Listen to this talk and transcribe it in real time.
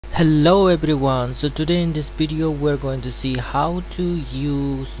Hello everyone, so today in this video we're going to see how to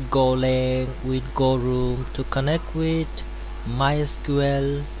use Golang with GORM to connect with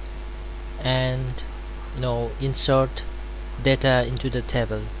MySQL and insert data into the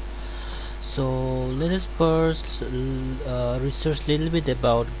table. So let us first research a little bit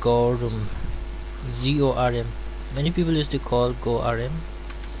about GORM. GORM. Many people used to call GORM.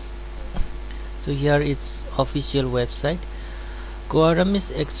 So here it's official website. GORM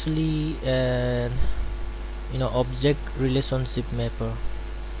is actually an object relationship mapper.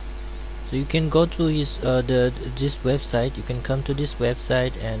 So you can go to this website. You can come to this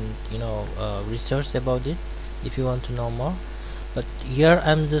website and research about it if you want to know more. But here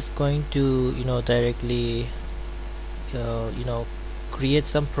I'm just going to directly create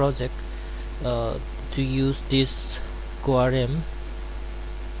some project to use this GORM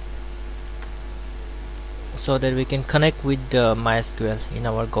so that we can connect with the MySQL in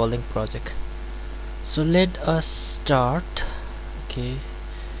our Golang project. So let us start. Okay,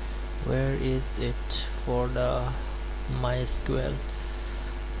 where is it for the MySQL?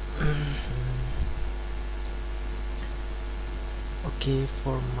 Okay,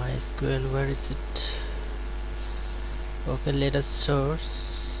 for MySQL, where is it? Okay, let us search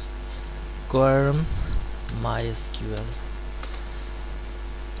GORM MySQL.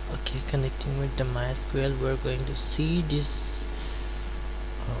 Okay, connecting with the MySQL, we're going to see this.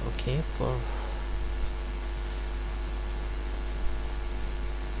 Okay, for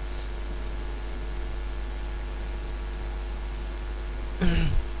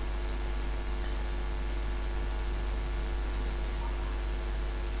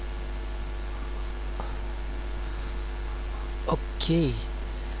okay,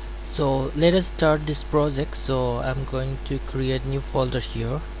 so let us start this project. So I'm going to create new folder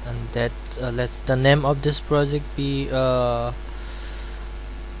here, and that let's the name of this project be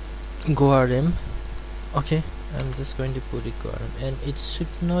GORM. Okay, I'm just going to put it GORM, and it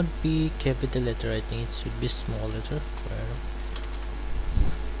should not be capital letter. I think it should be small letter.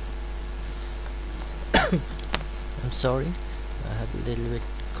 I'm sorry, I have a little bit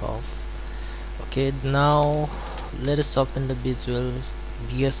cough. Okay, now let us open the Visual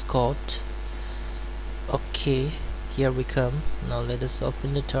VS Code. Okay, here we come. Now let us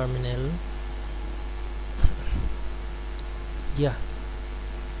open the terminal. Yeah,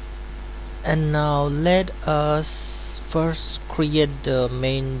 and now let us first create the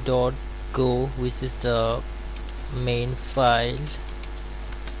main.go, which is the main file,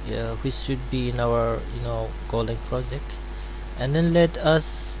 which should be in our Golang project, and then let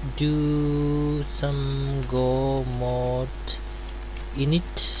us do some go mode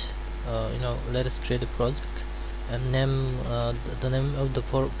init. Let us create a project, and name the name of the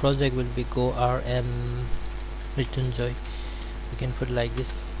project will be GORM return joy. We can put like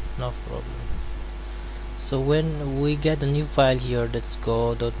this, no problem. So when we get a new file here, that's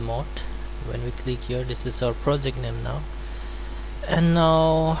go.mod. When we click here, this is our project name now. And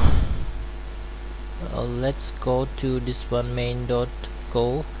now let's go to this one,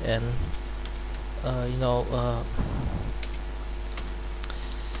 main.go, and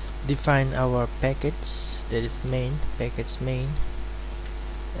define our package, that is main package main.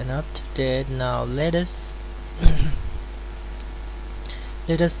 And after that, now let us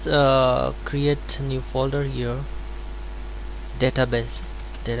create a new folder here, database,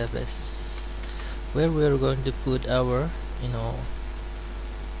 where we are going to put our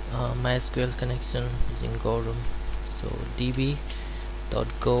MySQL connection using GORM. So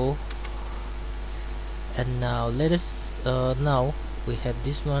db.go, and now let us now we have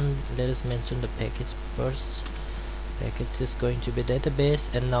this one. Let us mention the package first. Package is going to be database,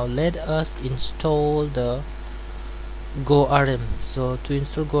 and now let us install the GORM. So to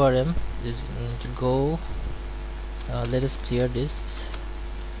install GORM, you need to go, let us clear this,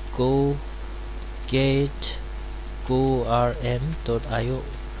 go get gorm.io,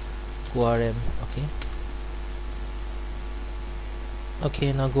 GORM.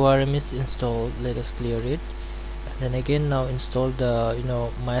 Okay, now GORM is installed. Let us clear it, and then again now install the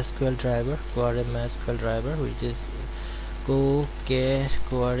MySQL driver, GORM MySQL driver, which is go get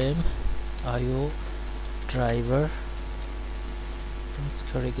gorm.io driver. It's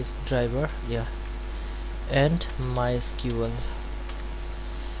correct, is driver, yeah, and MySQL.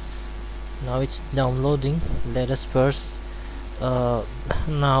 Now it's downloading. Let us first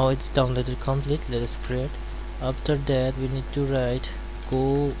now it's downloaded complete. Let us create. After that, we need to write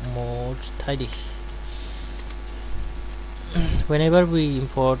go mode tidy. Whenever we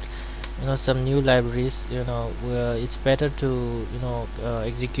import some new libraries, it's better to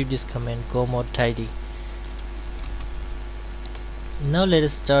execute this command, go mode tidy. Now let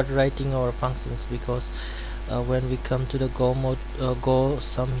us start writing our functions, because when we come to the go mode, go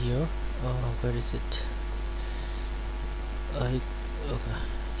sum here, where is it? Okay,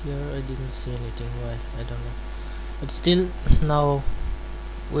 here I didn't see anything. Why? I don't know. But still, now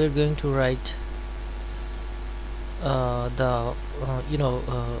we're going to write the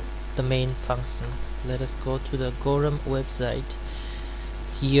main function. Let us go to the GORM website.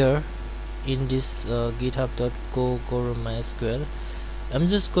 Here in this github.co GORM MySQL, I'm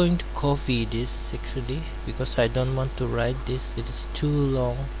just going to copy this actually, because I don't want to write this. It is too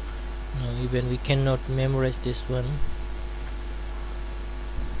long. Even we cannot memorize this one.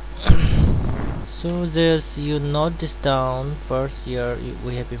 So there's, you note this down. First here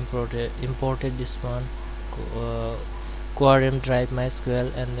we have imported this one, GORM drive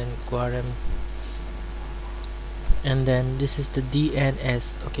MySQL, and then GORM, and then this is the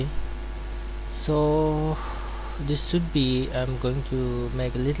DNS. Okay, so this should be, I'm going to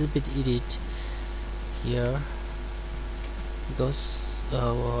make a little bit edit here, because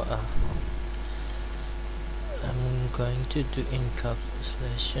I'm going to do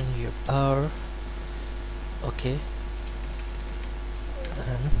encapsulation here r. Okay,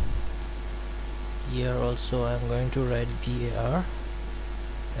 and here also I'm going to write bar,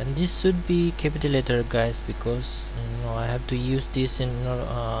 and this should be capital letter, guys, because I have to use this in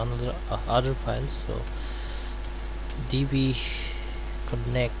another other files. So db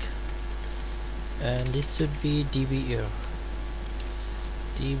connect, and this should be db error,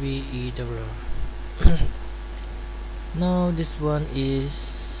 db error. Now this one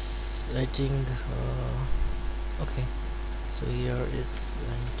is, I think, okay, so here is,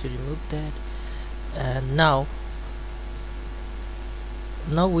 I need to remove that. And now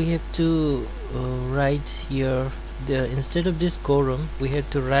we have to write here, instead of this GORM, we have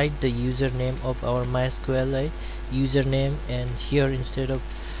to write the username of our MySQL username, and here instead of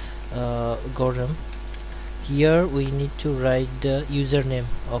GORM, here we need to write the username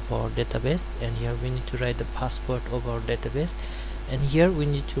of our database, and here we need to write the password of our database, and here we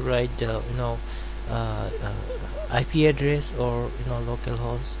need to write the IP address or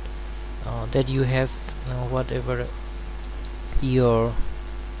localhost that you have, whatever your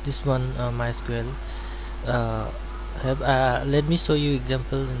this one MySQL have. Let me show you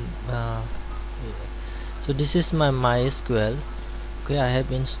example. So this is my MySQL. Okay, I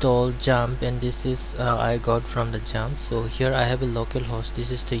have installed jump, and this is I got from the jump. So here I have a localhost.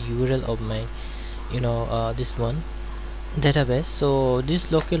 This is the URL of my this one database. So this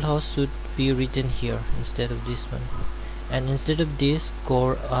localhost should be written here instead of this one, and instead of this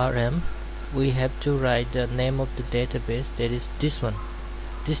GORM, we have to write the name of the database, that is this one,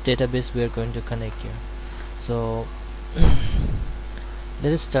 this database we are going to connect here. So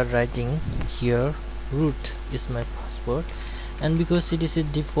let us start writing here. Root is my password, and because it is a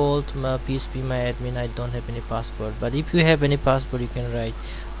default PHP my admin, I don't have any password. But if you have any password, you can write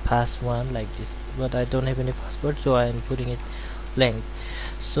pass1 like this, but I don't have any password, so I am putting it blank.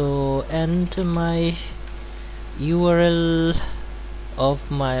 So, and my URL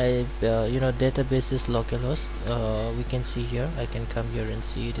of my database is localhost. We can see here, I can come here and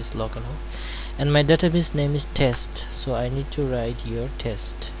see it is localhost, and my database name is test, so I need to write here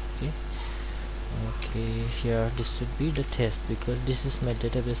test. Okay, here this should be the test, because this is my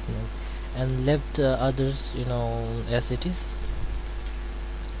database name, and left others as it is.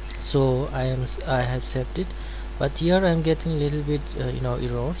 So I have saved it, but here I'm getting a little bit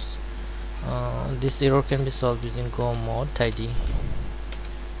errors. This error can be solved using go mod tidy.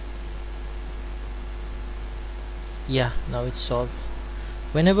 Yeah, now it's solved.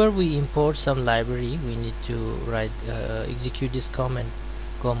 Whenever we import some library, we need to write execute this command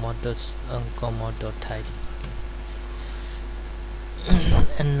go mod.tidy.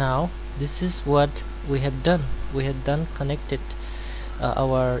 And now this is what we have done. We have connected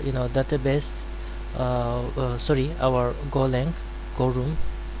our database, our Golang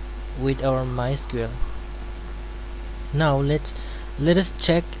with our MySQL. Now let us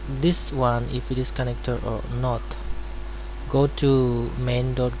check this one if it is connected or not. Go to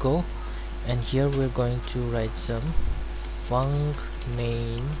main.go, and here we're going to write some func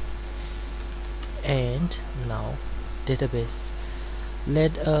main, and now database.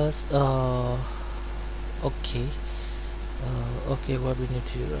 Let us okay, what we need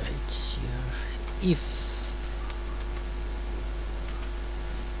to write here, if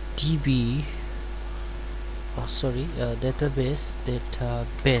db database.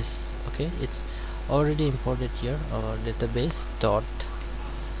 Okay, it's already imported here, our database dot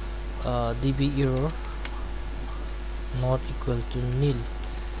db error not equal to nil,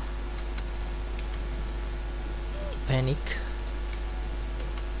 panic,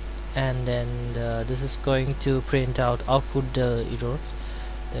 and then this is going to print out output the error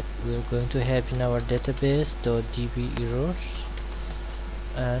that we're going to have in our database. .db errors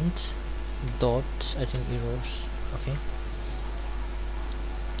and dot I think errors. Okay,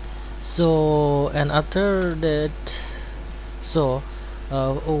 so and after that, so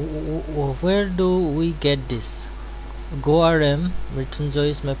where do we get this? GORM Mrityunjoy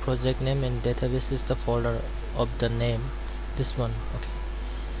is my project name and database is the folder of the name, this one. Okay,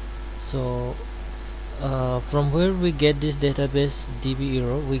 so from where we get this database db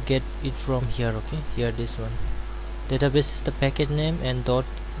error, we get it from here. Okay, here, this one. Database is the package name and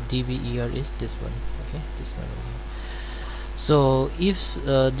 .dber is this one. Okay, this one over here. So if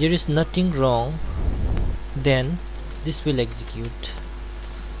there is nothing wrong, then this will execute.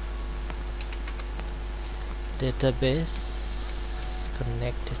 Database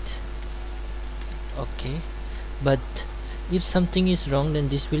connected. Okay, but if something is wrong, then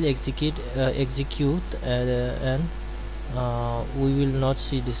this will execute and we will not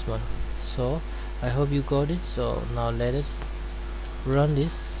see this one. So I hope you got it. So now let us run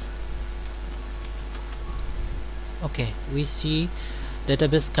this. Okay, we see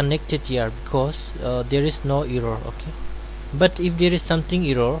database connected here because there is no error. Okay, but if there is something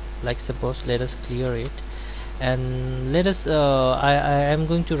error, like suppose, let us clear it and let us I am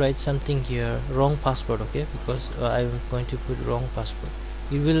going to write something here, wrong password. Okay, because I am going to put wrong password.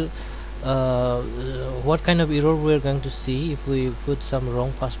 We will what kind of error we are going to see if we put some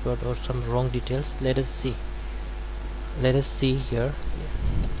wrong password or some wrong details. Let us see here.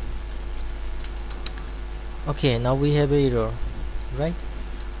 Okay, now we have a error, right?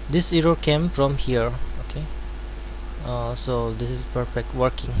 This error came from here. Okay, so this is perfect,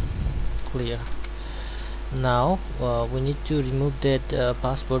 working, clear. Now we need to remove that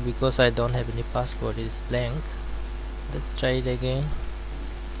password because I don't have any password, it is blank. Let's try it again.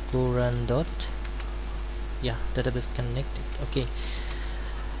 Go run dot, yeah, database connected. Okay,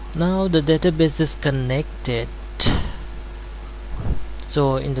 now the database is connected.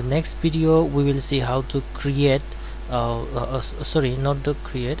 So in the next video we will see how to create sorry, not to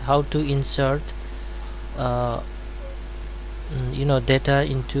create, how to insert data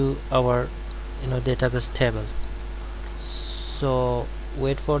into our database table. So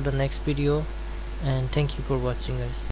wait for the next video and thank you for watching, guys.